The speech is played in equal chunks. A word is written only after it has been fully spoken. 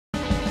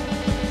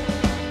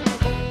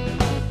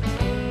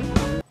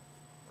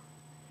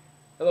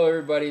Hello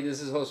everybody,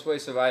 this is Josue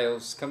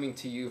Ceballos coming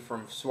to you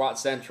from SWAT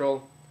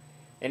Central.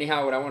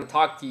 Anyhow, what I want to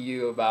talk to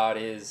you about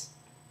is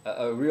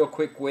a real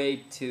quick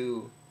way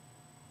to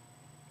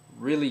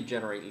really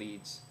generate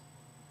leads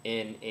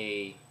in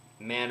a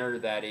manner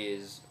that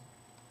is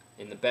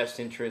in the best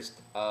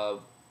interest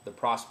of the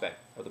prospect,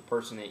 or the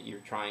person that you're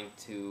trying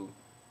to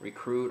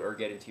recruit or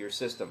get into your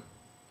system.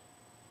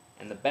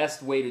 And the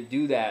best way to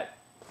do that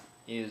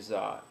is,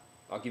 I'll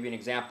give you an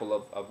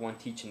example of one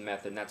teaching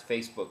method, and that's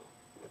Facebook.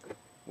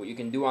 What you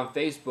can do on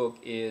Facebook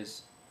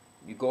is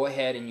you go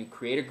ahead and you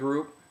create a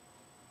group.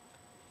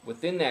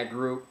 Within that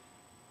group,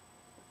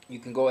 you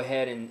can go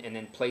ahead and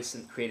then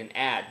create an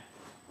ad,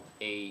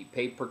 a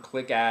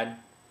pay-per-click ad,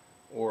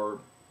 or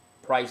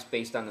price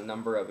based on the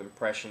number of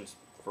impressions,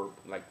 for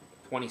like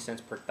 20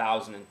 cents per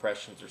 1,000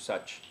 impressions or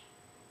such.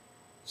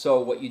 So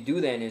what you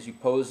do then is you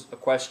pose a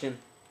question.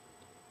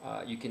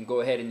 You can go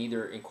ahead and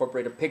either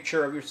incorporate a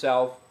picture of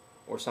yourself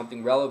or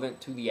something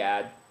relevant to the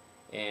ad,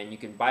 and you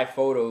can buy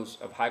photos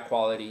of high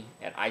quality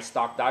at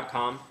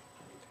iStock.com.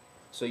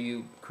 So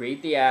you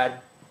create the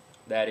ad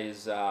that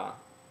is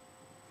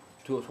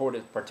toward a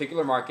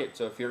particular market.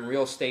 So if you're in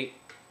real estate,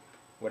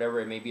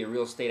 whatever it may be, a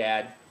real estate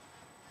ad,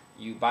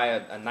 you buy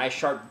a nice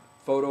sharp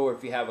photo, or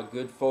if you have a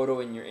good photo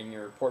in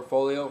your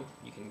portfolio,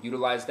 you can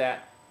utilize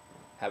that.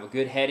 Have a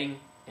good heading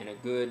and a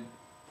good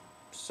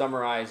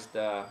summarized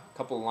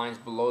couple of lines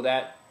below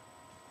that.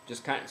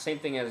 Just kind of same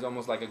thing as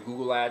almost like a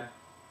Google ad.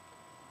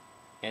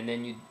 And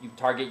then you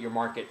target your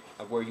market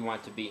of where you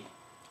want to be,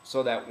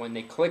 so that when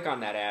they click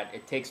on that ad,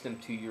 it takes them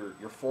to your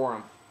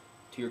forum,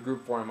 to your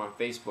group forum on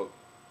Facebook.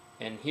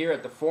 And here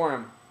at the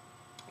forum,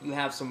 you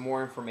have some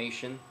more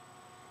information.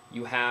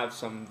 You have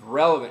some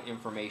relevant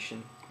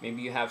information.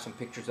 Maybe you have some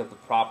pictures of the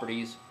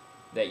properties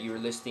that you're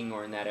listing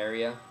or in that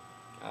area.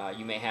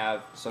 You may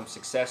have some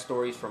success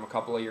stories from a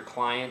couple of your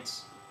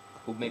clients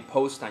who may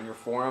post on your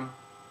forum.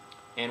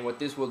 And what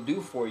this will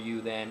do for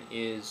you then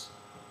is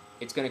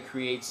it's going to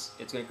create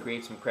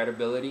some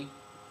credibility.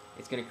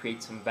 It's going to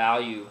create some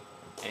value,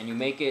 and you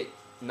make it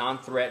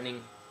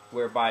non-threatening,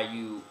 whereby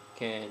you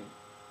can.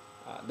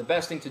 The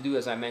best thing to do,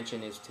 as I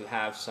mentioned, is to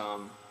have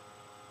some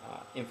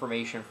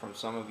information from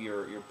some of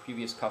your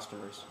previous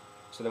customers,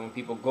 so that when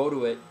people go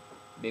to it,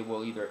 they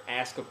will either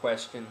ask a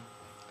question,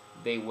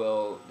 they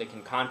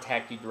can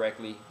contact you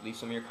directly, leave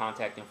some of your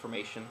contact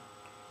information,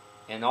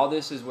 and all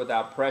this is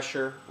without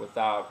pressure,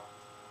 without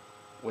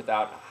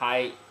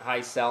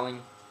high selling.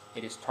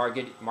 It is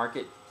targeting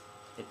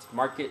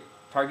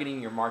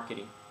your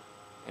marketing,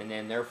 and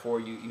then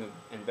therefore you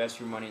invest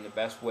your money in the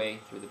best way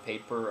through the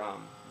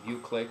pay-per-view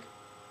click,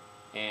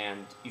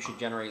 and you should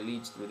generate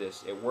leads through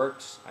this. It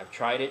works. I've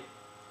tried it,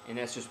 and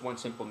that's just one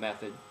simple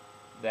method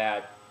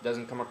that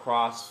doesn't come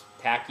across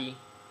tacky,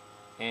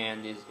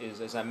 and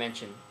is as I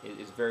mentioned,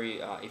 is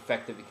very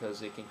effective,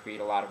 because it can create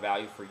a lot of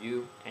value for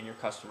you and your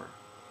customer.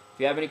 If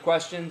you have any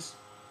questions,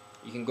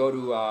 you can go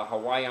to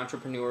Hawaii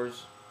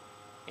Entrepreneurs.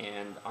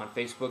 And on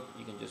Facebook,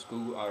 you can just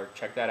Google or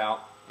check that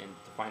out, and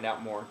to find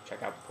out more,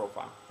 check out the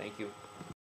profile. Thank you.